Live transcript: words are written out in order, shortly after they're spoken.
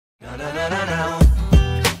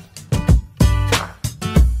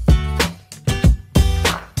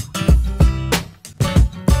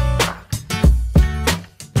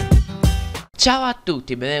Ciao a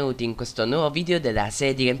tutti, benvenuti in questo nuovo video della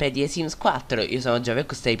serie di gameplay di Sims 4. Io sono Giove e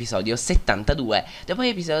questo è l'episodio 72. Dopo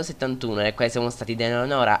l'episodio 71, nel quale siamo stati da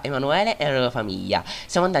Eleonora, Emanuele e la loro famiglia,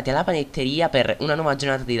 siamo andati alla panetteria per una nuova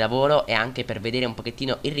giornata di lavoro e anche per vedere un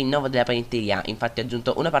pochettino il rinnovo della panetteria. Infatti ho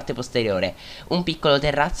aggiunto una parte posteriore, un piccolo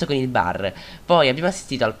terrazzo con il bar. Poi abbiamo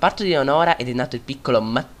assistito al parto di Eleonora ed è nato il piccolo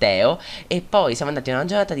Matteo. E poi siamo andati a una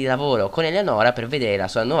giornata di lavoro con Eleonora per vedere la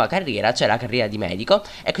sua nuova carriera, cioè la carriera di medico.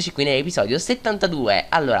 Eccoci qui nell'episodio 72.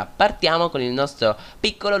 Allora partiamo con il nostro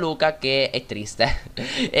piccolo Luca che è triste.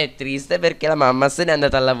 È triste perché la mamma se n'è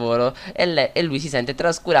andata al lavoro e lui si sente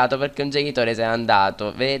trascurato perché un genitore se n'è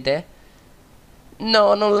andato. Vedete?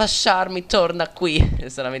 No, non lasciarmi, torna qui.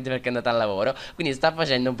 Solamente perché è andata al lavoro. Quindi sta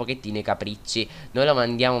facendo un pochettino i capricci. Noi lo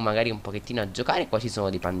mandiamo magari un pochettino a giocare. Qua ci sono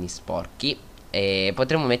dei panni sporchi e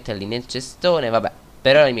potremmo metterli nel cestone, vabbè.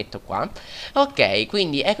 Per ora li metto qua. Ok,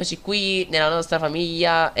 quindi eccoci qui nella nostra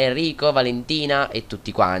famiglia, Enrico, Valentina e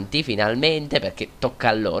tutti quanti, finalmente, perché tocca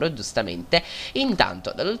a loro, giustamente.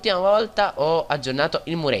 Intanto, dall'ultima volta ho aggiornato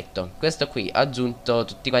il muretto. Questo qui, ho aggiunto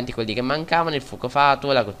tutti quanti quelli che mancavano, il fuoco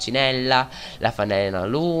fatuo, la coccinella, la fanalina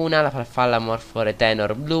luna, la farfalla morfore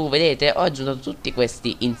tenor blu. Vedete, ho aggiunto tutti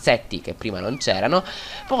questi insetti che prima non c'erano.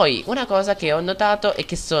 Poi, una cosa che ho notato è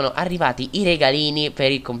che sono arrivati i regalini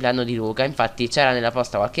per il compleanno di Luca. Infatti c'era nella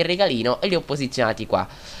posta qualche regalino e li ho posizionati qua.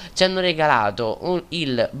 Ci hanno regalato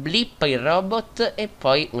il blip, il robot e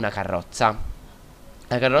poi una carrozza.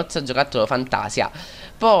 La carrozza giocattolo Fantasia.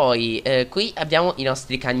 Poi qui abbiamo i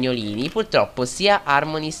nostri cagnolini. Purtroppo sia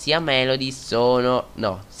Harmony sia Melody sono...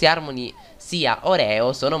 no, sia Harmony sia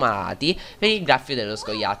Oreo sono malati per il graffio dello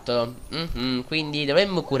scoiattolo. Quindi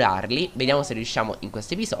dovremmo curarli. Vediamo se riusciamo in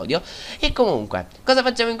questo episodio. E comunque, cosa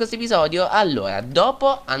facciamo in questo episodio? Allora,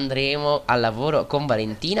 dopo andremo al lavoro con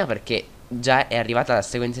Valentina perché già è arrivata la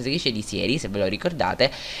sequenziatrice di serie, se ve lo ricordate.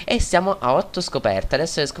 E siamo a 8 scoperte.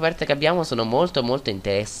 Adesso le scoperte che abbiamo sono molto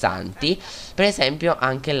interessanti. Per esempio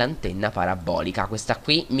anche l'antenna parabolica. Questa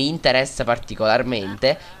qui mi interessa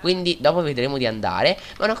particolarmente, quindi dopo vedremo di andare.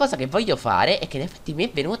 Ma una cosa che voglio fare e che in effetti mi è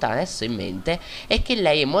venuta adesso in mente è che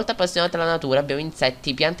lei è molto appassionata alla natura. Abbiamo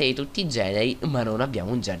insetti, piante di tutti i generi, ma non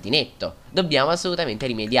abbiamo un giardinetto. Dobbiamo assolutamente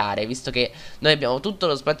rimediare, visto che noi abbiamo tutto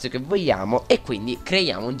lo spazio che vogliamo e quindi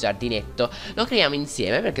creiamo un giardinetto. Lo creiamo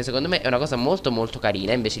insieme perché secondo me è una cosa molto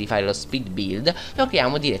carina. Invece di fare lo speed build lo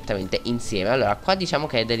creiamo direttamente insieme. Allora qua diciamo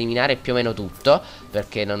che è da eliminare più o meno tutto,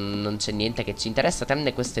 perché non c'è niente che ci interessa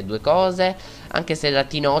tranne queste due cose. Anche se la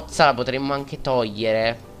tinozza la potremmo anche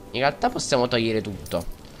togliere. In realtà possiamo togliere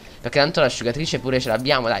tutto perché tanto l'asciugatrice pure ce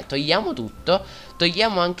l'abbiamo. Dai, togliamo tutto.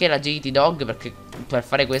 Togliamo anche l'agility dog perché per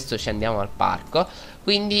fare questo ci andiamo al parco.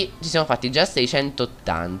 Quindi ci siamo fatti già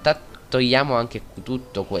 680. Togliamo anche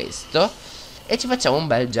tutto questo e ci facciamo un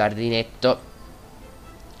bel giardinetto.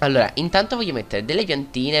 Allora, intanto voglio mettere delle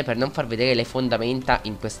piantine per non far vedere le fondamenta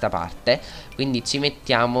in questa parte. Quindi ci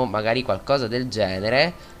mettiamo magari qualcosa del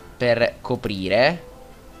genere per coprire.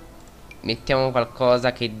 Mettiamo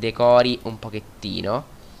qualcosa che decori un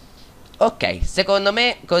pochettino. Ok, secondo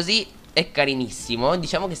me così è carinissimo.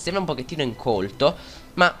 Diciamo che sembra un pochettino incolto,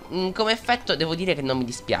 ma come effetto devo dire che non mi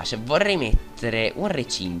dispiace. Vorrei mettere un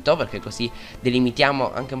recinto perché così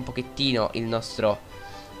delimitiamo anche un pochettino il nostro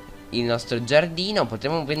giardino.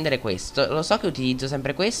 Potremmo prendere questo. Lo so che utilizzo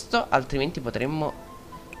sempre questo, altrimenti potremmo...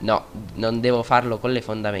 no, non devo farlo con le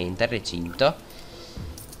fondamenta, il recinto.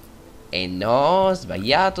 E no,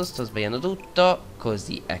 sbagliato, sto sbagliando tutto.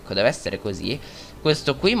 Così, ecco, deve essere così.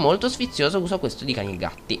 Questo qui molto sfizioso, uso questo di cani e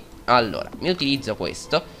gatti. Allora, mi utilizzo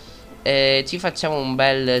questo. Ci facciamo un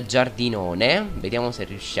bel giardinone. Vediamo se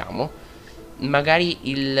riusciamo. Magari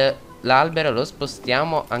l'albero lo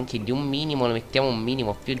spostiamo anche di un minimo. Lo mettiamo un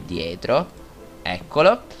minimo più dietro.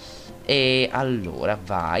 Eccolo. E allora,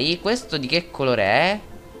 vai. Questo di che colore è?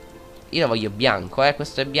 Io lo voglio bianco,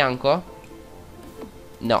 questo è bianco?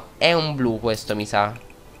 No, è un blu questo mi sa.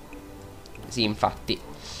 Sì, infatti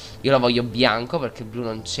io lo voglio bianco perché il blu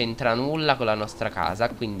non c'entra nulla con la nostra casa.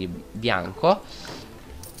 Quindi bianco.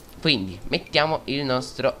 Quindi mettiamo il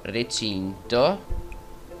nostro recinto.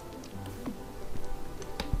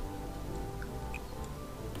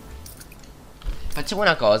 Facciamo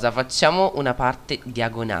una cosa, facciamo una parte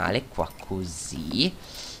diagonale qua così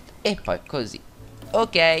e poi così.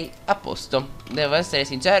 Ok, a posto. Devo essere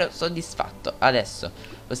sincero, soddisfatto. Adesso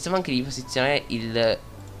possiamo anche riposizionare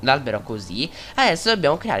l'albero così. Adesso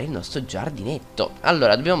dobbiamo creare il nostro giardinetto.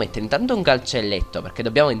 Allora, dobbiamo mettere intanto un cancelletto perché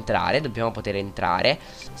dobbiamo entrare, dobbiamo poter entrare.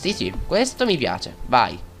 Sì, questo mi piace,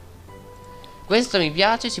 vai. Questo mi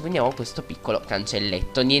piace, ci prendiamo questo piccolo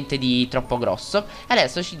cancelletto, niente di troppo grosso.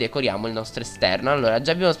 Adesso ci decoriamo il nostro esterno. Allora,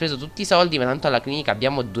 già abbiamo speso tutti i soldi, ma tanto alla clinica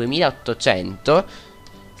abbiamo 2800.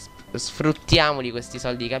 Sfruttiamoli questi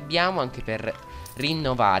soldi che abbiamo anche per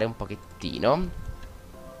rinnovare un pochettino.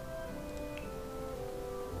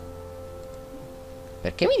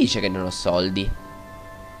 Perché mi dice che non ho soldi?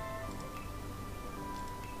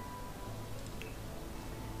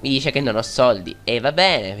 Mi dice che non ho soldi. E va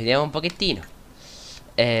bene, vediamo un pochettino.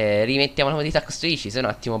 Rimettiamo la modalità costruisci, sei un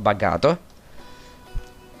attimo buggato.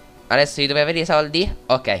 Adesso li dovevo avere i soldi?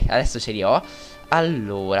 Ok, adesso ce li ho.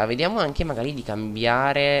 Allora, vediamo anche magari di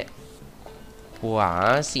cambiare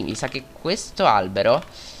qua. Sì, mi sa che questo albero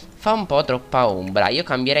fa un po' troppa ombra. Io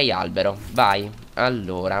cambierei albero, vai.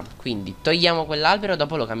 Allora, quindi togliamo quell'albero,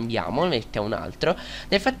 dopo lo cambiamo, ne mettiamo un altro.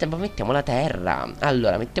 Nel frattempo mettiamo la terra.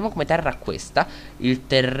 Allora, mettiamo come terra questa, il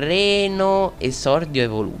terreno esordio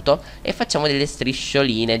evoluto, e facciamo delle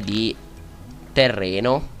striscioline di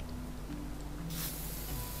terreno.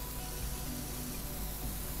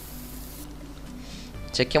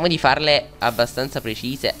 Cerchiamo di farle abbastanza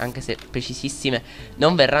precise, anche se precisissime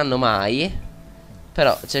non verranno mai.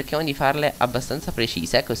 Però cerchiamo di farle abbastanza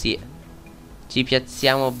precise, così ci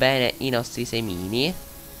piazziamo bene i nostri semini.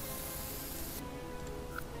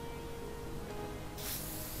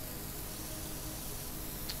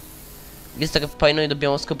 Visto che poi noi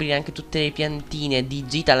dobbiamo scoprire anche tutte le piantine di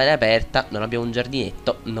gita all'aria aperta, non abbiamo un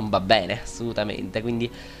giardinetto, non va bene assolutamente. Quindi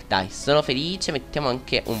dai, sono felice. Mettiamo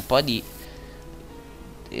anche un po'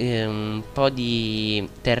 di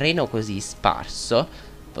terreno così sparso.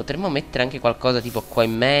 Potremmo mettere anche qualcosa tipo qua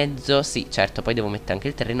in mezzo. Sì, certo, poi devo mettere anche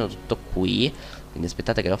il terreno tutto qui. Quindi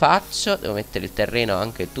aspettate che lo faccio. Devo mettere il terreno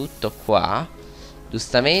anche tutto qua,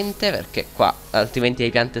 giustamente, perché qua altrimenti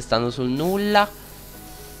le piante stanno sul nulla.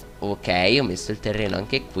 Ok, ho messo il terreno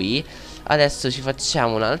anche qui. Adesso ci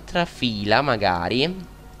facciamo un'altra fila magari.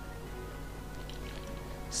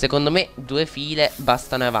 Secondo me 2 file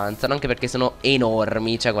bastano e avanzano, anche perché sono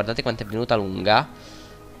enormi. Cioè guardate quanto è venuta lunga.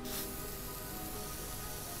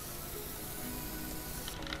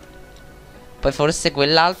 Poi forse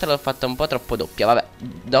quell'altra l'ho fatta un po' troppo doppia. Vabbè,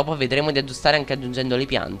 dopo vedremo di aggiustare anche aggiungendo le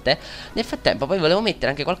piante. Nel frattempo poi volevo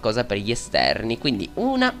mettere anche qualcosa per gli esterni, quindi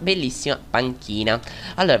una bellissima panchina.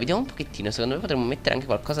 Allora, vediamo un pochettino. Secondo me potremmo mettere anche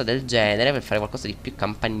qualcosa del genere, per fare qualcosa di più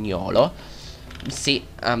campagnolo. Sì,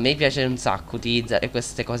 a me piace un sacco utilizzare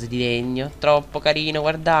queste cose di legno. Troppo carino,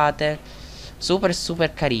 guardate. Super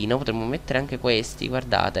super carino. Potremmo mettere anche questi,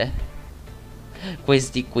 guardate.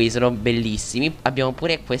 Questi qui sono bellissimi. Abbiamo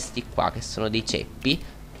pure questi qua che sono dei ceppi.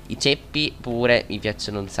 I ceppi pure mi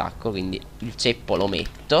piacciono un sacco, quindi il ceppo lo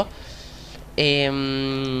metto.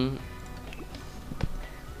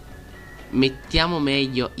 Mettiamo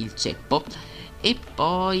meglio il ceppo. E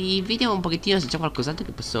poi vediamo un pochettino se c'è qualcos'altro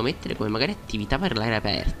che possiamo mettere come magari attività per l'aria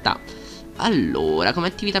aperta. Allora, come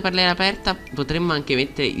attività per l'aria aperta potremmo anche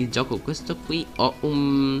mettere il gioco questo qui. O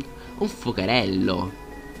un fuocherello.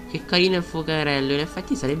 Che carino il fuocherello, in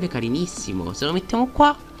effetti sarebbe carinissimo. Se lo mettiamo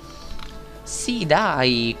qua. Sì,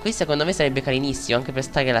 dai, qui secondo me sarebbe carinissimo, anche per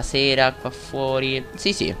stare la sera qua fuori.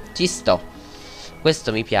 Sì, sì, ci sto.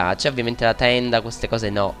 Questo mi piace. Ovviamente la tenda, queste cose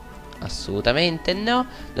no, assolutamente no,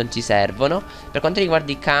 non ci servono. Per quanto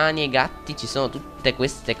riguarda i cani e i gatti ci sono tutte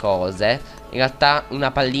queste cose. In realtà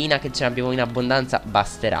una pallina che ce l'abbiamo in abbondanza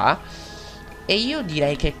basterà. E io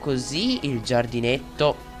direi che così il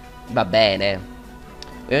giardinetto va bene.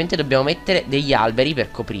 Ovviamente dobbiamo mettere degli alberi per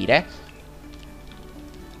coprire.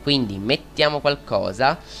 Quindi mettiamo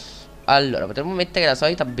qualcosa. Allora, potremmo mettere la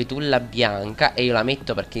solita betulla bianca, e io la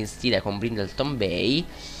metto perché in stile con Brindleton Bay.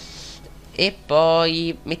 E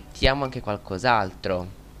poi mettiamo anche qualcos'altro.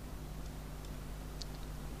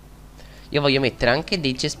 Io voglio mettere anche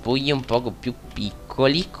dei cespugli un poco più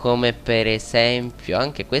piccoli, come per esempio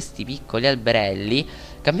anche questi piccoli alberelli,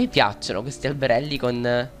 che a me piacciono, questi alberelli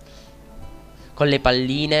con le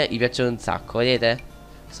palline, mi piacciono un sacco, vedete?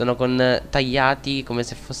 Sono tagliati come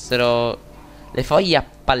se fossero le foglie a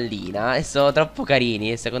pallina, e sono troppo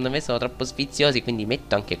carini, e secondo me sono troppo sfiziosi, quindi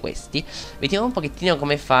metto anche questi. Vediamo un pochettino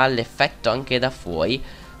come fa l'effetto anche da fuori.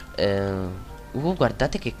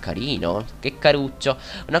 Guardate che carino, che caruccio.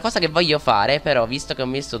 Una cosa che voglio fare però, visto che ho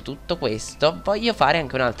messo tutto questo, voglio fare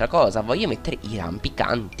anche un'altra cosa. Voglio mettere i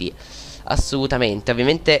rampicanti. Assolutamente.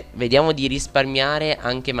 Ovviamente vediamo di risparmiare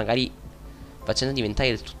anche magari facendo diventare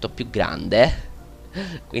il tutto più grande.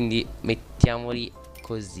 Quindi mettiamoli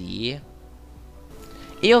così.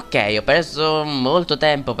 E ok, ho perso molto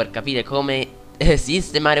tempo per capire come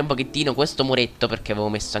sistemare un pochettino questo muretto, perché avevo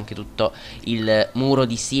messo anche tutto il muro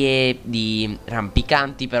di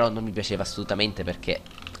rampicanti, però non mi piaceva assolutamente, perché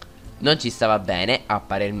non ci stava bene a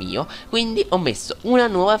parer mio, quindi ho messo una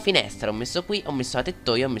nuova finestra. Ho messo qui, ho messo la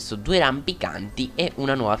tettoia, ho messo due rampicanti e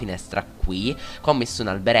una nuova finestra qui. Qua ho messo un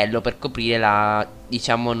alberello per coprire la,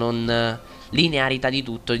 diciamo, non linearità di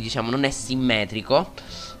tutto, diciamo, non è simmetrico,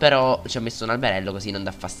 però ci ho messo un alberello così non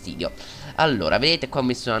dà fastidio. Allora, vedete qua ho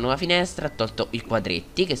messo una nuova finestra, ho tolto i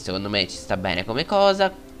quadretti che secondo me ci sta bene come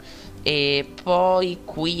cosa. E poi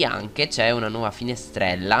qui anche c'è una nuova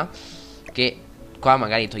finestrella che qua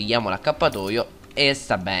magari togliamo l'accappatoio e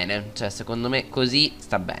sta bene, cioè secondo me così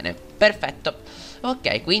sta bene. Perfetto.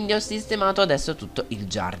 Ok, quindi ho sistemato adesso tutto il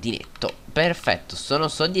giardinetto. Perfetto, sono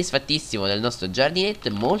soddisfattissimo del nostro giardinetto,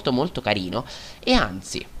 è molto molto carino. E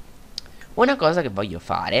anzi, una cosa che voglio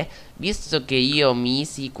fare, visto che io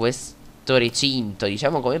misi questo recinto,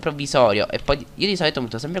 diciamo, come provvisorio, e poi io di solito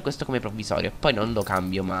metto sempre questo come provvisorio e poi non lo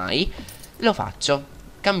cambio mai, lo faccio.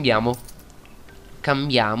 Cambiamo,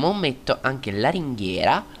 metto anche la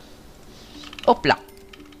ringhiera. Opla,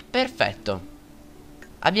 perfetto.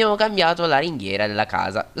 Abbiamo cambiato la ringhiera della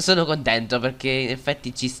casa. Sono contento perché in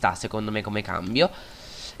effetti ci sta secondo me come cambio.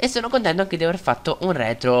 E sono contento anche di aver fatto un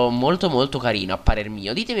retro molto molto carino a parer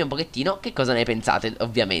mio. Ditemi un pochettino che cosa ne pensate.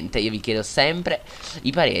 Ovviamente io vi chiedo sempre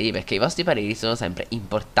i pareri, perché i vostri pareri sono sempre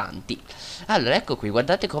importanti. Allora ecco qui,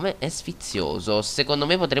 guardate come è sfizioso. Secondo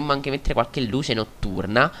me potremmo anche mettere qualche luce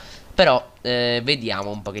notturna, però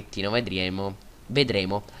vediamo un pochettino,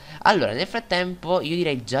 vedremo. Allora nel frattempo io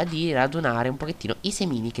direi già di radunare un pochettino i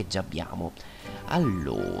semini che già abbiamo.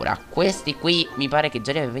 Allora, questi qui mi pare che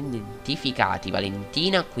già li aveva identificati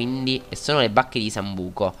Valentina, quindi sono le bacche di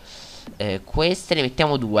sambuco. Queste ne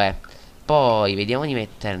mettiamo due. Poi vediamo di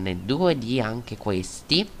metterne due di anche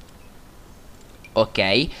questi.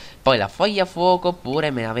 Ok. Poi la foglia a fuoco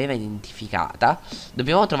pure me l'aveva identificata.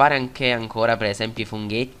 Dobbiamo trovare anche ancora per esempio i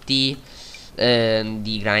funghetti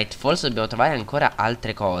di Granite Falls. Dobbiamo trovare ancora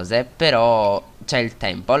altre cose, però c'è il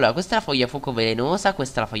tempo. Allora, questa è la foglia a fuoco velenosa,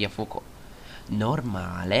 questa è la foglia a fuoco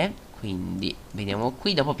normale, quindi vediamo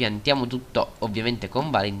qui. Dopo piantiamo tutto ovviamente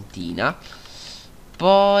con Valentina.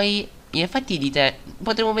 Poi in effetti dite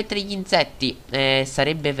potremmo mettere gli insetti,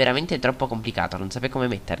 sarebbe veramente troppo complicato, non saprei come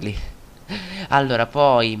metterli. Allora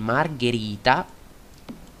poi margherita,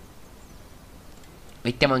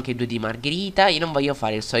 mettiamo anche due di margherita. Io non voglio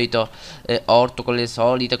fare il solito orto con le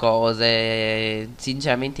solite cose.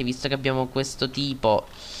 Sinceramente, visto che abbiamo questo tipo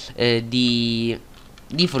di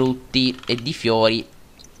frutti e di fiori,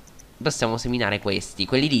 possiamo seminare questi,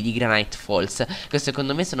 quelli lì di Granite Falls, che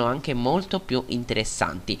secondo me sono anche molto più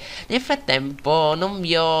interessanti. Nel frattempo non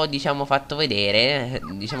vi ho, diciamo, fatto vedere,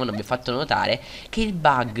 diciamo non vi ho fatto notare che il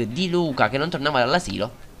bug di Luca che non tornava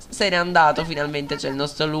dall'asilo se n'è andato finalmente. C'è il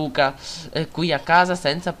nostro Luca qui a casa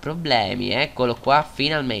senza problemi. Eccolo qua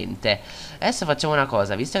finalmente. Adesso facciamo una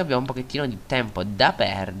cosa, visto che abbiamo un pochettino di tempo da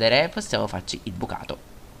perdere, possiamo farci il bucato.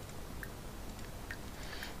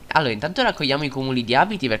 Allora, intanto raccogliamo i cumuli di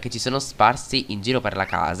abiti perché ci sono sparsi in giro per la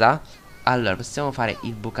casa. Allora, possiamo fare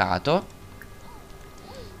il bucato.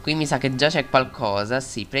 Qui mi sa che già c'è qualcosa.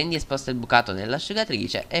 Sì, prendi e sposta il bucato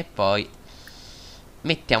nell'asciugatrice e poi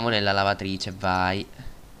mettiamo nella lavatrice, vai.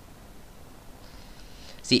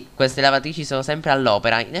 Sì, queste lavatrici sono sempre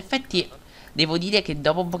all'opera. In effetti devo dire che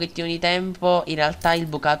dopo un pochettino di tempo in realtà il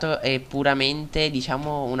bucato è puramente,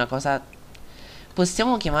 diciamo, una cosa,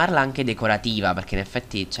 possiamo chiamarla anche decorativa, perché in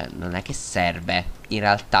effetti, cioè, non è che serve in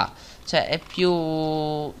realtà, cioè è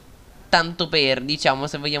più tanto per, diciamo,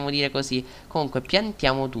 se vogliamo dire così. Comunque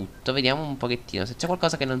piantiamo tutto, vediamo un pochettino se c'è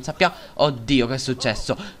qualcosa che non sappiamo. Oddio, che è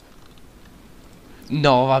successo?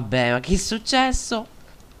 No, vabbè, ma che è successo?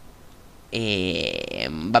 E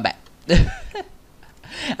vabbè.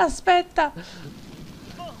 Aspetta,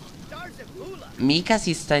 mica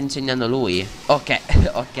si sta incendiando lui. Ok,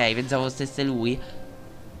 ok, pensavo stesse lui.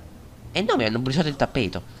 E no, mi hanno bruciato il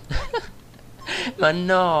tappeto. Ma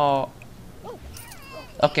no.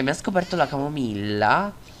 Ok, mi ha scoperto la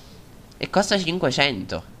camomilla e costa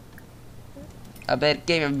 500. Ma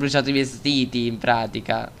perché mi ha bruciato i vestiti in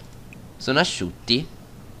pratica? Sono asciutti?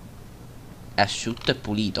 È asciutto e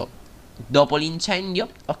pulito. Dopo l'incendio?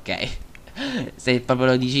 Ok. Se proprio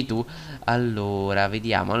lo dici tu. Allora,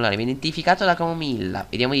 vediamo. Allora, mi ha identificato la camomilla.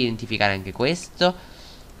 Vediamo di identificare anche questo.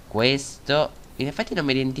 Questo. In effetti non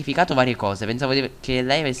mi ha identificato varie cose. Pensavo che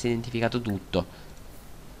lei avesse identificato tutto.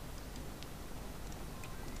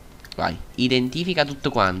 Vai, identifica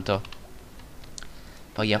tutto quanto.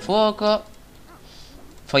 Foglia a fuoco,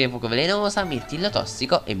 foglia a fuoco velenosa, mirtillo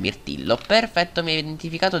tossico e mirtillo. Perfetto, mi ha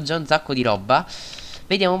identificato già un sacco di roba.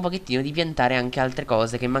 Vediamo un pochettino di piantare anche altre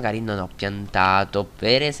cose che magari non ho piantato.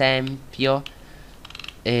 Per esempio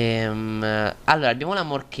Allora, abbiamo la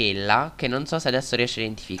morchella, che non so se adesso riesce a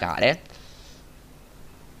identificare.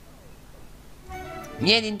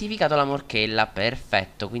 Mi ha identificato la morchella,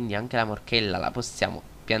 perfetto. Quindi anche la morchella la possiamo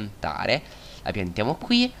piantare. La piantiamo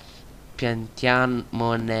qui.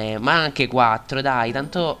 Piantiamone, ma anche 4, dai,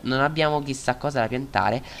 tanto non abbiamo chissà cosa da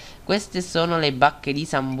piantare. Queste sono le bacche di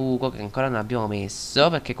sambuco che ancora non abbiamo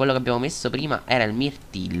messo, perché quello che abbiamo messo prima era il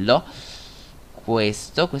mirtillo.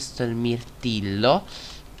 Questo è il mirtillo.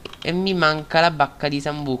 E mi manca la bacca di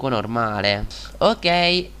sambuco normale.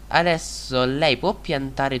 Ok, adesso lei può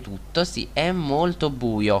piantare tutto. Sì, è molto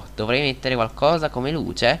buio. Dovrei mettere qualcosa come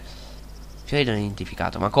luce. Fiori non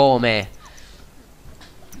identificato, ma come?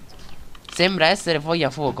 Sembra essere foglia a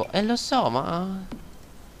fuoco. Lo so, ma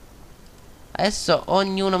adesso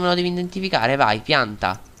ognuno me lo deve identificare. Vai,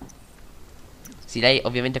 pianta. Sì, lei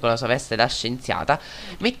ovviamente con la sua veste da scienziata.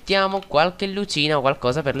 Mettiamo qualche lucina o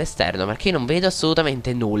qualcosa per l'esterno, perché io non vedo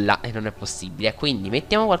assolutamente nulla e non è possibile. Quindi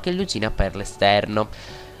mettiamo qualche lucina per l'esterno.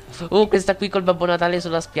 Questa qui col Babbo Natale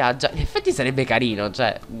sulla spiaggia. In effetti sarebbe carino,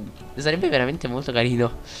 cioè sarebbe veramente molto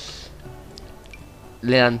carino.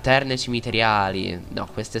 Le lanterne cimiteriali. No,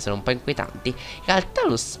 queste sono un po' inquietanti. In realtà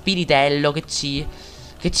lo spiritello che ci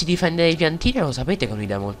difende dai piantini, lo sapete che è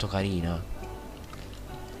un'idea molto carina.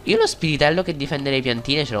 Io lo spiritello che difende le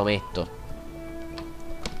piantine ce lo metto.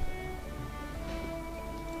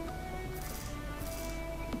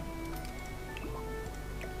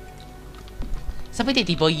 Sapete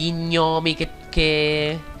tipo gli gnomi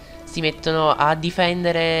che si mettono a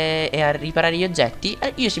difendere e a riparare gli oggetti?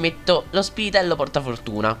 Io ci metto lo spiritello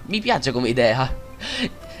portafortuna. Mi piace come idea.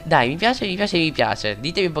 Dai, mi piace, mi piace, mi piace.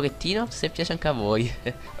 Ditemi un pochettino se piace anche a voi.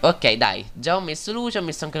 Ok, dai, già ho messo luce, ho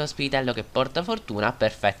messo anche lo spiritello che porta fortuna.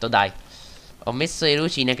 Perfetto, dai. Ho messo le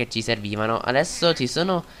lucine che ci servivano. Adesso ci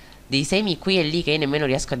sono dei semi qui e lì che io nemmeno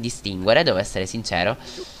riesco a distinguere, devo essere sincero.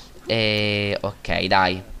 Ok,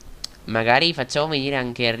 dai. Magari facciamo venire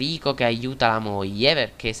anche Enrico che aiuta la moglie,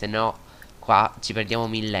 perché sennò qua ci perdiamo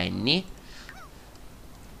millenni.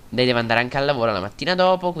 Lei deve andare anche al lavoro la mattina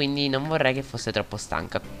dopo, quindi non vorrei che fosse troppo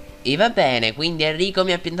stanca. E va bene, quindi Enrico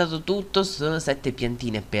mi ha piantato tutto. Sono 7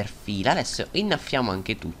 piantine per fila. Adesso innaffiamo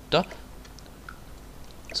anche tutto.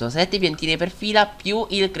 Sono 7 piantine per fila più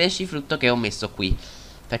il crescifrutto che ho messo qui,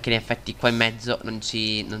 perché in effetti qua in mezzo non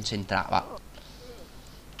c'entrava.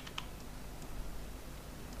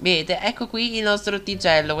 Vedete, ecco qui il nostro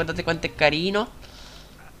orticello. Guardate quanto è carino.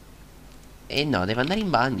 E no, deve andare in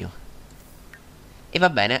bagno. E va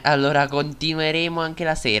bene, allora continueremo anche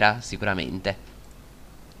la sera, sicuramente.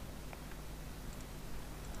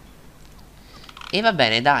 E va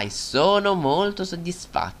bene, dai, sono molto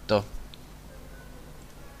soddisfatto.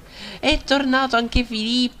 È tornato anche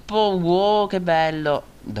Filippo. Wow, che bello.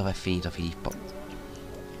 Dov'è finito Filippo?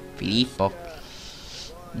 Filippo?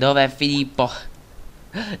 Dov'è Filippo?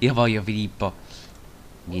 Io voglio Filippo.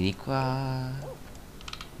 Vieni qua.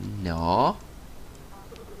 No.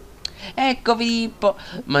 Ecco Filippo.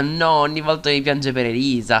 Ma no, ogni volta mi piange per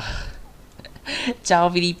Elisa. Ciao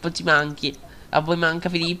Filippo, ci manchi. A voi manca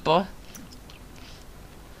Filippo?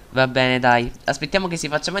 Va bene, dai. Aspettiamo che si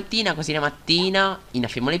faccia mattina, così la mattina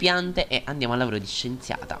innaffiamo le piante e andiamo al lavoro di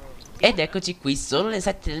scienziata. Ed eccoci qui, sono le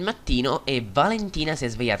 7 del mattino e Valentina si è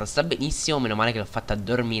svegliata, sta benissimo, meno male che l'ho fatta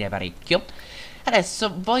dormire parecchio.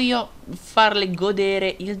 Adesso voglio farle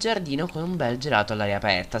godere il giardino con un bel gelato all'aria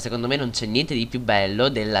aperta. Secondo me non c'è niente di più bello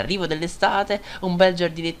dell'arrivo dell'estate, un bel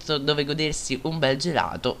giardinetto dove godersi un bel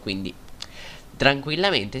gelato. Quindi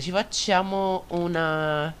tranquillamente ci facciamo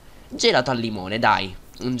un gelato al limone, dai.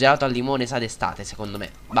 Un gelato al limone sa d'estate, secondo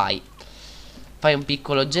me. Vai. Fai un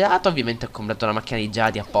piccolo gelato. Ovviamente ho comprato una macchina di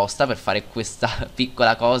gelati apposta per fare questa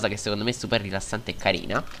piccola cosa che secondo me è super rilassante e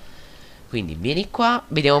carina. Quindi vieni qua.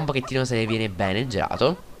 Vediamo un pochettino se le viene bene il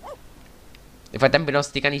gelato. Nel frattempo i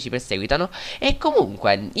nostri cani ci perseguitano. E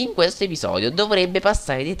comunque in questo episodio dovrebbe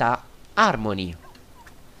passare d'età Harmony.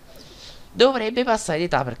 Dovrebbe passare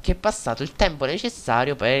d'età perché è passato il tempo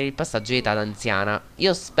necessario per il passaggio di età d'anziana.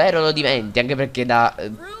 Io spero lo diventi, anche perché da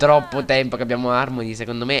troppo tempo che abbiamo Harmony,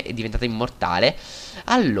 secondo me è diventata immortale.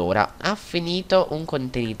 Allora, ha finito un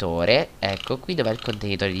contenitore. Ecco, qui dov'è il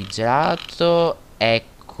contenitore di gelato?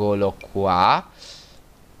 Eccolo qua.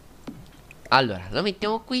 Allora, lo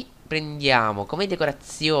mettiamo qui. Prendiamo come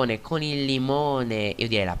decorazione con il limone, io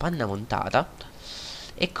direi la panna montata.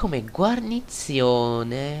 E come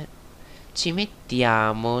guarnizione ci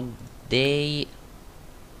mettiamo dei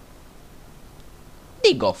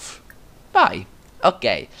gofri. Vai.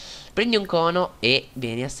 Ok. Prendi un cono e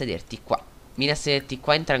vieni a sederti qua. Vieni a sederti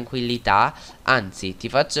qua in tranquillità. Anzi, ti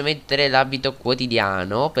faccio mettere l'abito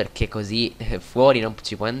quotidiano, perché così fuori non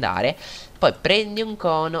ci puoi andare. Poi prendi un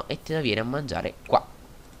cono e te lo vieni a mangiare qua.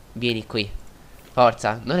 Vieni qui.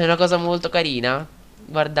 Forza, non è una cosa molto carina?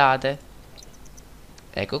 Guardate.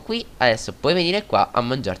 Ecco qui. Adesso puoi venire qua a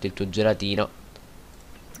mangiarti il tuo gelatino.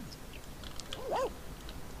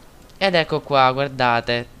 Ed ecco qua,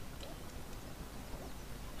 guardate.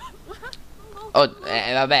 Oh,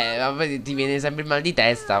 vabbè, ti viene sempre il mal di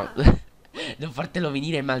testa. Non fartelo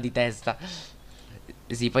venire il mal di testa.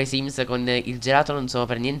 Sì, poi i Sims con il gelato non sono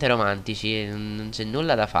per niente romantici. Non c'è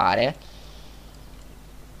nulla da fare.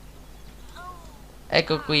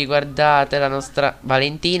 Ecco qui, guardate la nostra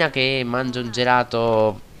Valentina che mangia un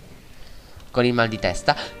gelato con il mal di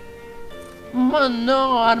testa. Ma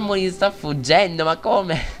no, Harmony sta fuggendo, ma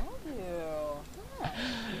come?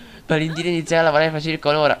 Valentina inizia a lavorare facile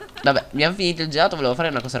con ora. Vabbè, abbiamo finito il gelato, volevo fare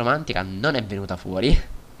una cosa romantica, non è venuta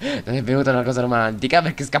fuori. Non è venuta una cosa romantica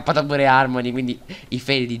perché è scappata pure Harmony, quindi i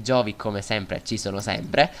fail di Giovi come sempre ci sono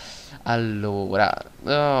sempre. Allora,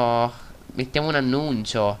 oh, mettiamo un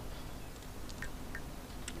annuncio.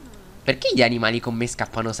 Perché gli animali con me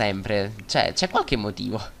scappano sempre? Cioè, c'è qualche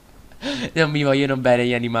motivo. Non mi vogliono bene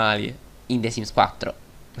gli animali. In The Sims 4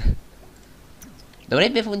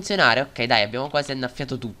 dovrebbe funzionare. Ok, dai, abbiamo quasi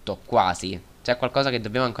annaffiato tutto. Quasi. C'è qualcosa che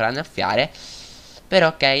dobbiamo ancora annaffiare. Però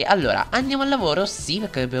ok, allora, andiamo al lavoro. Sì,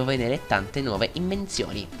 perché dobbiamo vedere tante nuove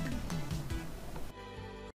invenzioni.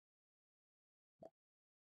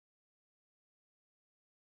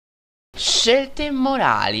 Scelte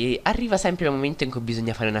morali. Arriva sempre il momento in cui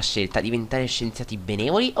bisogna fare una scelta: diventare scienziati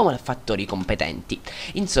benevoli o malfattori competenti.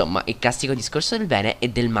 Insomma, il classico discorso del bene e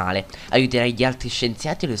del male. Aiuterai gli altri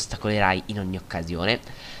scienziati o li ostacolerai in ogni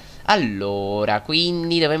occasione? Allora,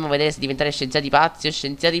 quindi dovremmo vedere se diventare scienziati pazzi o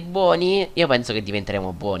scienziati buoni. Io penso che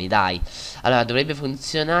diventeremo buoni, dai. Allora, dovrebbe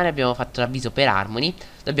funzionare. Abbiamo fatto l'avviso per Harmony.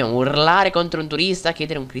 Dobbiamo urlare contro un turista,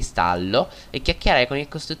 chiedere un cristallo e chiacchierare con il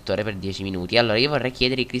costruttore per 10 minuti. Allora, io vorrei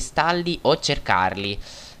chiedere i cristalli o cercarli,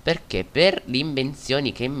 perché per le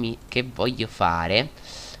invenzioni che voglio fare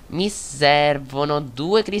mi servono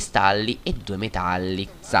 2 cristalli e 2 metalli.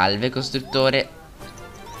 Salve costruttore.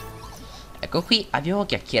 Ecco qui, abbiamo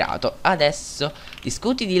chiacchierato. Adesso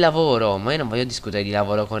discuti di lavoro. Ma io non voglio discutere di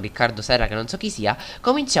lavoro con Riccardo Serra, che non so chi sia.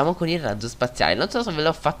 Cominciamo con il razzo spaziale. Non so se ve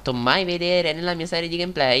l'ho fatto mai vedere nella mia serie di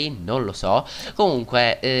gameplay, non lo so.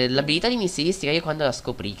 Comunque, l'abilità di missilistica, io quando la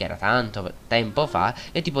scoprì, che era tanto tempo fa,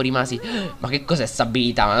 io tipo rimasi: ma che cos'è sta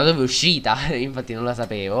abilità? Ma da dove è uscita? Infatti non la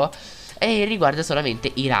sapevo. E riguarda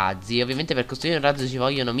solamente i razzi. Ovviamente per costruire un razzo ci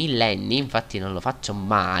vogliono millenni. Infatti non lo faccio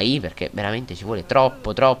mai, perché veramente ci vuole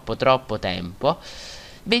troppo tempo.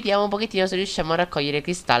 Vediamo un pochettino se riusciamo a raccogliere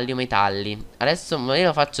cristalli o metalli. Adesso io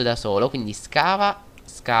lo faccio da solo, quindi scava,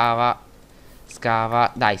 scava,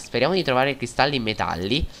 scava. Dai, speriamo di trovare cristalli e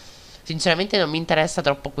metalli. Sinceramente non mi interessa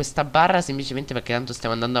troppo questa barra, semplicemente perché tanto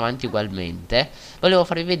stiamo andando avanti ugualmente. Volevo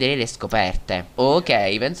farvi vedere le scoperte.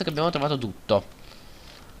 Ok, penso che abbiamo trovato tutto.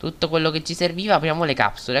 Tutto quello che ci serviva. Apriamo le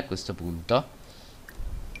capsule a questo punto.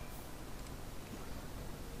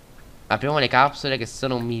 Apriamo le capsule che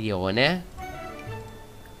sono 1.000.000.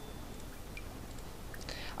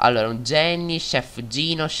 Allora, un Jenny, Chef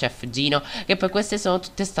Gino, che poi queste sono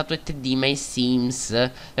tutte statuette di My Sims,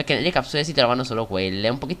 perché nelle capsule si trovano solo quelle.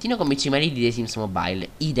 Un pochettino come i cimeli di The Sims Mobile,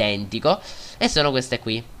 identico. E sono queste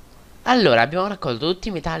qui. Allora, abbiamo raccolto tutti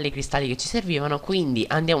i metalli e i cristalli che ci servivano, quindi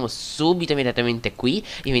andiamo subito immediatamente qui,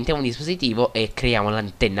 inventiamo un dispositivo e creiamo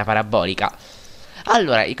l'antenna parabolica.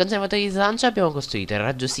 Allora, i conservatori di slancio abbiamo costruito, il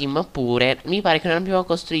raggio sim oppure mi pare che non abbiamo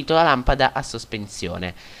costruito la lampada a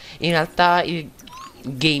sospensione. In realtà il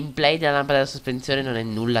gameplay della lampada a sospensione non è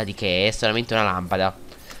nulla di che, è solamente una lampada.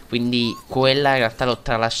 Quindi quella in realtà l'ho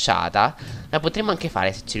tralasciata. La potremmo anche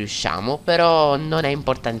fare se ci riusciamo, però non è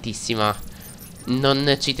importantissima.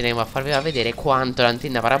 Non ci tenevo a farvi vedere quanto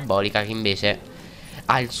l'antenna parabolica, che invece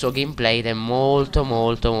ha il suo gameplay ed è molto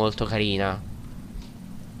carina.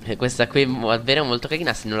 E questa qui è davvero molto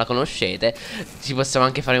carina. Se non la conoscete ci possiamo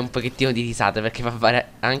anche fare un pochettino di risate, perché fa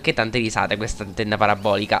fare anche tante risate questa antenna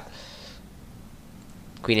parabolica.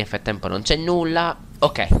 Qui nel frattempo non c'è nulla.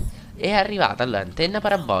 Ok, è arrivata l'antenna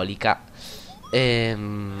parabolica.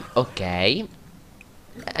 Ok.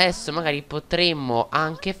 Adesso magari potremmo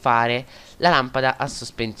anche fare la lampada a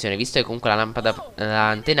sospensione, visto che comunque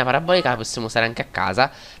l'antenna parabolica la possiamo usare anche a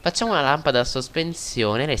casa. Facciamo una lampada a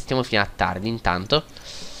sospensione, restiamo fino a tardi intanto.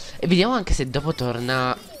 E vediamo anche se dopo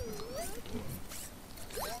torna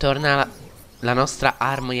la nostra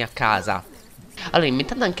Harmony a casa. Allora,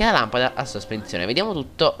 inventando anche la lampada a sospensione, vediamo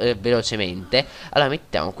tutto velocemente. Allora,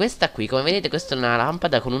 mettiamo questa qui. Come vedete, questa è una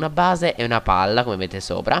lampada con una base e una palla, come vedete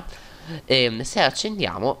sopra. Se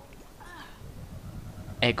accendiamo,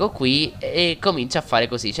 Ecco qui, e comincia a fare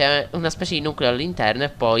così. C'è una specie di nucleo all'interno e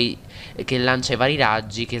poi che lancia i vari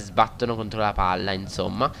raggi che sbattono contro la palla,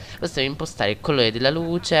 insomma. Possiamo impostare il colore della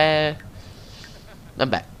luce.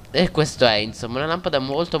 Vabbè, e questo è insomma una lampada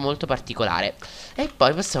molto molto particolare. E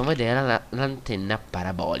poi possiamo vedere l'antenna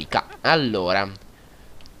parabolica. Allora,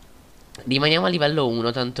 rimaniamo a livello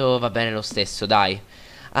 1, tanto va bene lo stesso, dai.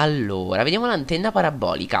 Allora, vediamo l'antenna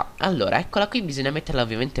parabolica. Allora, eccola qui, bisogna metterla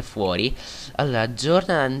ovviamente fuori. Allora,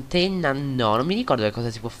 aggiorna l'antenna. No, non mi ricordo che cosa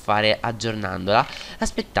si può fare aggiornandola.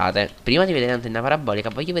 Aspettate, prima di vedere l'antenna parabolica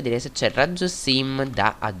voglio vedere se c'è il raggio sim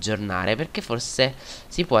da aggiornare, perché forse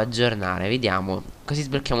si può aggiornare. Vediamo, così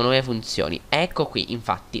sblocchiamo nuove funzioni. Ecco qui,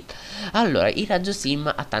 infatti. Allora, il raggio sim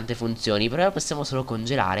ha tante funzioni, però lo possiamo solo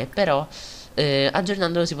congelare. Però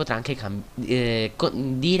aggiornandolo si potrà anche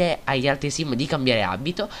dire agli altri sim di cambiare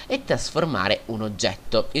abito e trasformare un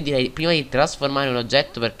oggetto. Io direi prima di trasformare un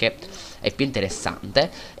oggetto perché è più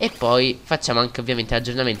interessante. E poi facciamo anche ovviamente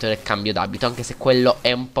l'aggiornamento del cambio d'abito, anche se quello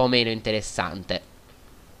è un po' meno interessante.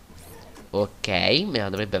 Ok, me la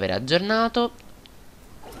dovrebbe aver aggiornato.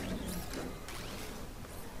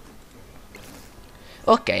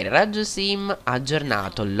 Ok, il raggio sim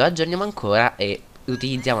aggiornato. Lo aggiorniamo ancora e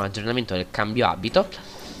utilizziamo l'aggiornamento del cambio abito.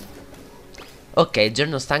 Ok, il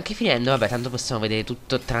giorno sta anche finendo. Vabbè, tanto possiamo vedere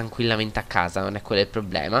tutto tranquillamente a casa, non è quello il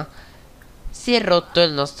problema. Si è rotto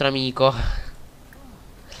il nostro amico.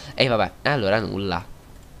 E vabbè, allora nulla.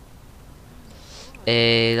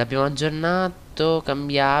 L'abbiamo aggiornato,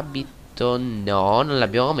 cambia abito. No, non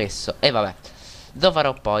l'abbiamo messo. E vabbè, lo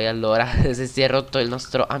farò poi allora. Se si è rotto il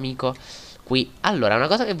nostro amico qui. Allora, una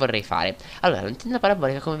cosa che vorrei fare. Allora, l'antenna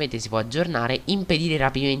parabolica, come vedete, si può aggiornare. Impedire i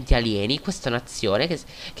rapimenti alieni. Questa è un'azione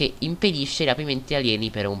che impedisce i rapimenti alieni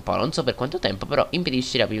per un po'. Non so per quanto tempo, però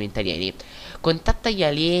impedisce i rapimenti alieni. Contatta gli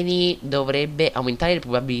alieni dovrebbe aumentare le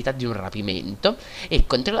probabilità di un rapimento. E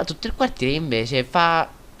controlla tutto il quartiere invece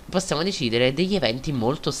possiamo decidere degli eventi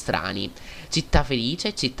molto strani. Città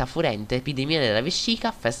felice, città furente, epidemia della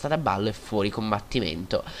vescica, festa da ballo e fuori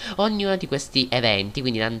combattimento. Ognuno di questi eventi,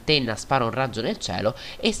 quindi l'antenna spara un raggio nel cielo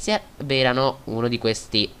e si avverano uno di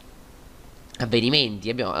questi avvenimenti.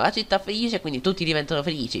 Abbiamo la città felice, quindi tutti diventano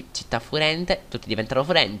felici. Città furente, tutti diventano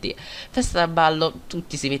furenti. Festa da ballo,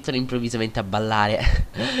 tutti si mettono improvvisamente a ballare.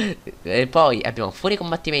 E poi abbiamo fuori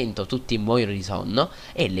combattimento, tutti muoiono di sonno.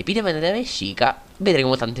 E l'epidemia della vescica,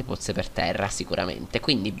 vedremo tante pozze per terra sicuramente.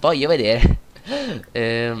 Quindi voglio vedere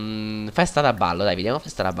festa da ballo, dai, vediamo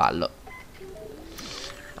festa da ballo.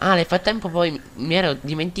 Ah, nel frattempo poi mi ero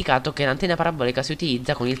dimenticato che l'antenna parabolica si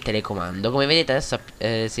utilizza con il telecomando. Come vedete adesso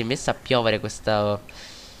si è messa a piovere questo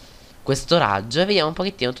raggio e vediamo un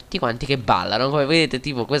pochettino tutti quanti che ballano. Come vedete,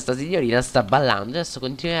 tipo, questa signorina sta ballando. Adesso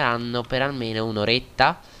continueranno per almeno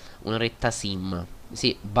un'oretta. Un'oretta sim.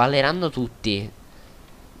 Sì, balleranno tutti.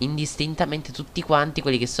 Indistintamente tutti quanti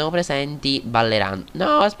quelli che sono presenti balleranno.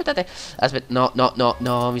 No, aspettate. No, no, no,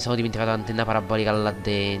 no, mi sono dimenticato l'antenna parabolica là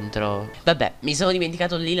dentro. Vabbè, mi sono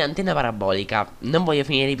dimenticato lì l'antenna parabolica. Non voglio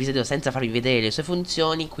finire l'episodio senza farvi vedere le sue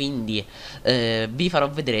funzioni, quindi vi farò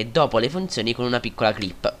vedere dopo le funzioni con una piccola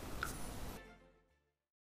clip.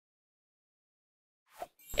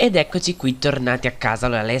 Ed eccoci qui tornati a casa.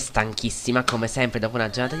 Allora lei è stanchissima come sempre dopo una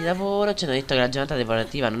giornata di lavoro. Ci hanno detto che la giornata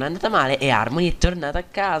lavorativa non è andata male e Harmony è tornata a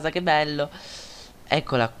casa, che bello.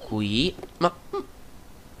 Eccola qui. Ma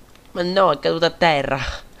no, è caduta a terra.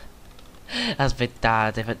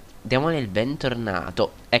 Aspettate, diamole il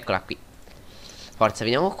bentornato. Eccola qui. Forza,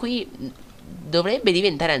 veniamo qui. Dovrebbe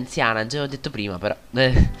diventare anziana, già l'ho detto prima però.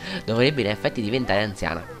 Dovrebbe in effetti diventare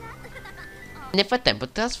anziana. Nel frattempo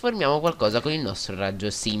trasformiamo qualcosa con il nostro raggio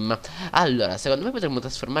sim. Allora, secondo me potremmo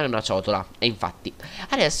trasformare una ciotola. E infatti,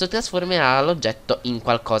 adesso trasformerà l'oggetto in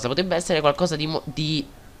qualcosa. Potrebbe essere qualcosa di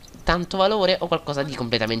tanto valore o qualcosa di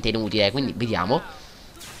completamente inutile. Quindi vediamo.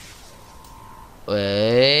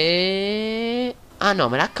 Ah no,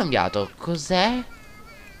 me l'ha cambiato. Cos'è?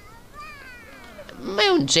 Ma è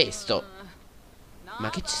un gesto. Ma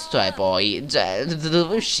che gesto è poi? Cioè,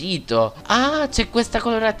 dove è uscito? Ah, c'è questa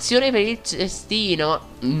colorazione per il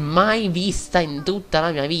cestino. Mai vista in tutta la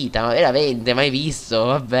mia vita. Ma veramente, mai visto.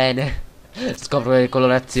 Va bene. Scopro le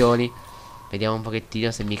colorazioni. Vediamo un pochettino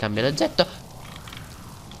se mi cambia l'oggetto.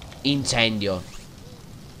 Incendio.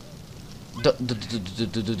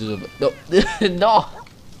 No. No.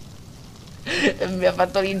 Mi ha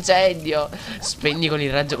fatto l'incendio. Spegni con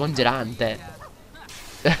il raggio congelante.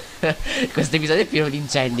 Questo episodio è pieno di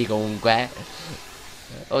incendi comunque.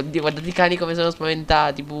 Oddio, guardate i cani come sono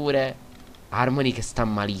spaventati pure. Harmony che sta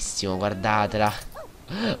malissimo, guardatela.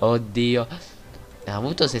 Oddio. Ha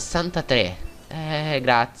avuto 63.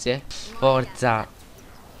 Grazie. Forza.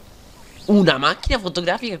 Una macchina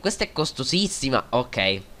fotografica, questa è costosissima.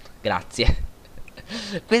 Ok, grazie.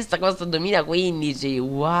 Questa costa 2015.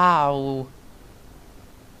 Wow.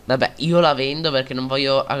 Vabbè, io la vendo perché non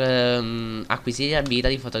voglio acquisire l'abilità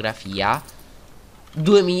di fotografia.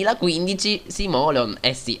 2015 Simolon.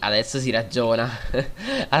 Eh sì, adesso si ragiona.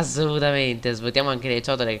 Assolutamente. Svuotiamo anche le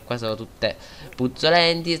ciotole che qua sono tutte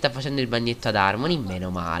puzzolenti. Sta facendo il bagnetto ad Harmony, meno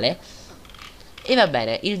male. E va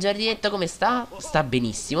bene, il giardinetto come sta? Sta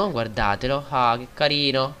benissimo, guardatelo. Ah, che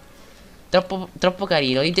carino. Troppo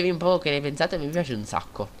carino. Ditemi un po' che ne pensate, mi piace un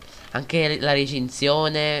sacco. Anche la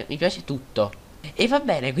recinzione, mi piace tutto. E va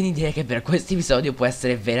bene, quindi direi che per questo episodio può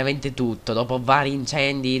essere veramente tutto. Dopo vari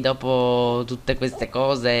incendi, dopo tutte queste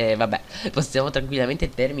cose, vabbè, possiamo tranquillamente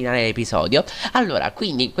terminare l'episodio. Allora,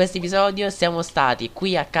 quindi in questo episodio siamo stati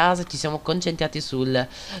qui a casa, ci siamo concentrati sulla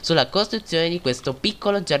costruzione di questo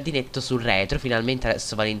piccolo giardinetto sul retro. Finalmente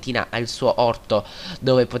adesso Valentina ha il suo orto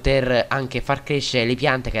dove poter anche far crescere le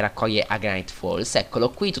piante che raccoglie a Granite Falls. Eccolo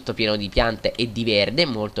qui, tutto pieno di piante e di verde,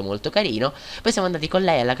 molto molto carino. Poi siamo andati con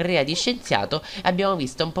lei alla carriera di scienziato. Abbiamo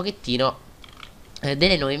visto un pochettino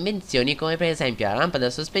delle nuove invenzioni, come per esempio la lampada da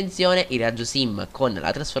sospensione, il raggio sim con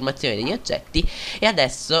la trasformazione degli oggetti, e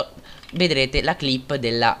adesso vedrete la clip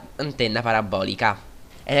della antenna parabolica.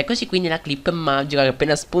 Ed eccoci qui nella clip magica che è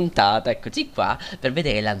appena spuntata, eccoci qua, per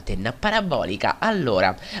vedere l'antenna parabolica.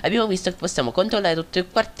 Allora, abbiamo visto che possiamo controllare tutto il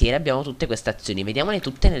quartiere, abbiamo tutte queste azioni, vediamole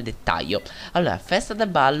tutte nel dettaglio. Allora, festa da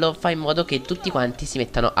ballo fa in modo che tutti quanti si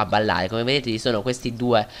mettano a ballare. Come vedete ci sono questi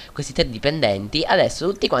tre dipendenti, adesso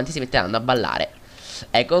tutti quanti si metteranno a ballare.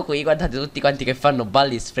 Ecco qui, guardate tutti quanti che fanno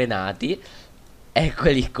balli sfrenati.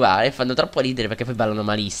 Eccoli qua, e fanno troppo ridere perché poi ballano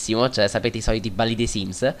malissimo, cioè sapete i soliti balli dei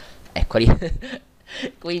Sims. Eccoli.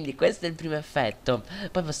 Quindi questo è il primo effetto.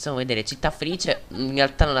 Poi possiamo vedere città felice. In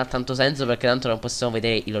realtà non ha tanto senso perché tanto non possiamo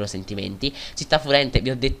vedere i loro sentimenti. Città furente, vi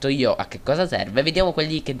ho detto io a che cosa serve. Vediamo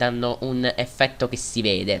quelli che danno un effetto che si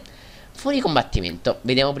vede. Fuori combattimento.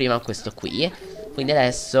 Vediamo prima questo qui. Quindi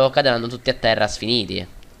adesso cadranno tutti a terra sfiniti.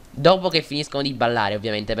 Dopo che finiscono di ballare,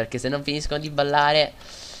 ovviamente, perché se non finiscono di ballare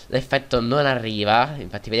l'effetto non arriva.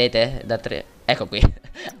 Infatti vedete, da 3. Ecco qui.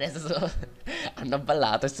 Adesso hanno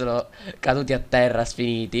ballato e sono caduti a terra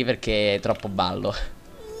sfiniti perché è troppo ballo.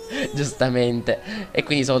 Giustamente. E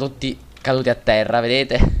quindi sono tutti caduti a terra,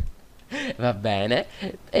 vedete? Va bene.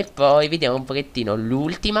 E poi vediamo un pochettino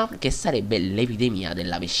l'ultima, che sarebbe l'epidemia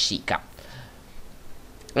della vescica.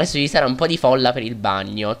 Adesso ci sarà un po' di folla per il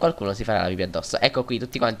bagno e qualcuno si farà la pipì addosso. Ecco qui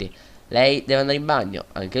tutti quanti. Lei deve andare in bagno.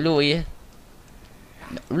 Anche lui.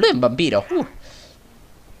 Lui è un vampiro.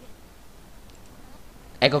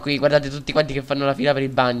 Ecco qui, guardate tutti quanti che fanno la fila per il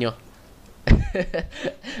bagno.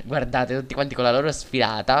 Guardate tutti quanti con la loro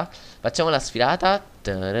sfilata. Facciamo la sfilata.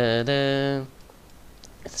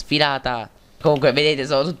 Sfilata. Comunque vedete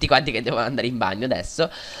sono tutti quanti che devono andare in bagno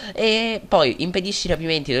adesso. E poi impedisci i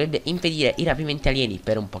rapimenti. Dovrebbe impedire i rapimenti alieni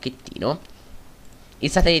per un pochettino.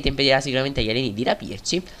 Il satellite impedirà sicuramente agli alieni di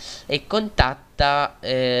rapirci. E contatta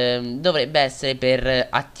dovrebbe essere per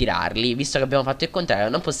attirarli. Visto che abbiamo fatto il contrario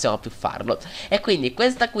non possiamo più farlo. E quindi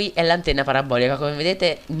questa qui è l'antenna parabolica. Come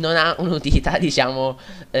vedete non ha un'utilità diciamo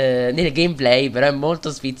nel gameplay, però è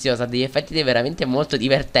molto sfiziosa. Ha degli effetti veramente molto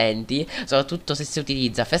divertenti. Soprattutto se si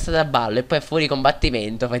utilizza festa da ballo e poi fuori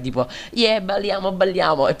combattimento. Fai tipo yeah balliamo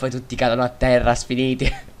balliamo. E poi tutti cadono a terra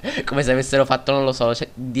sfiniti. Come se avessero fatto non lo so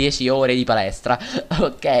 10 ore di palestra.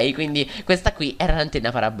 Ok, quindi questa qui era l'antenna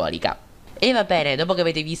parabolica. E va bene, dopo che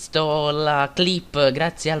avete visto la clip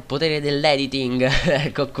grazie al potere dell'editing,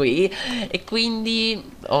 ecco qui. E quindi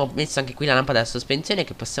ho messo anche qui la lampada da sospensione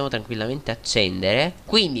che possiamo tranquillamente accendere.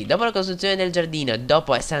 Quindi dopo la costruzione del giardino e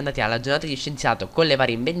dopo essere andati alla giornata di scienziato con le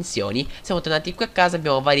varie invenzioni, siamo tornati qui a casa.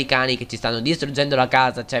 Abbiamo vari cani che ci stanno distruggendo la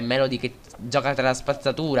casa. C'è Melody che gioca tra la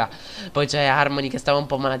spazzatura. Poi c'è Harmony che stava un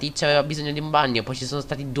po' malaticcia, aveva bisogno di un bagno. Poi ci sono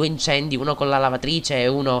stati 2 incendi, uno con la lavatrice e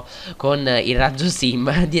uno con il raggio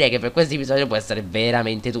sim. Direi che per questo episodio può essere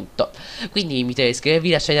veramente tutto. Quindi vi invito a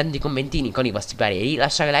iscrivervi, lasciate tanti commentini con i vostri pareri,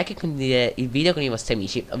 lasciare like e condividere il video con i vostri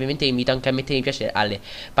amici. Ovviamente vi invito anche a mettere mi piace alle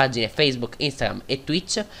pagine Facebook, Instagram e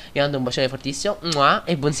Twitch. Vi mando un bacione fortissimo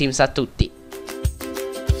e buon Sims a tutti.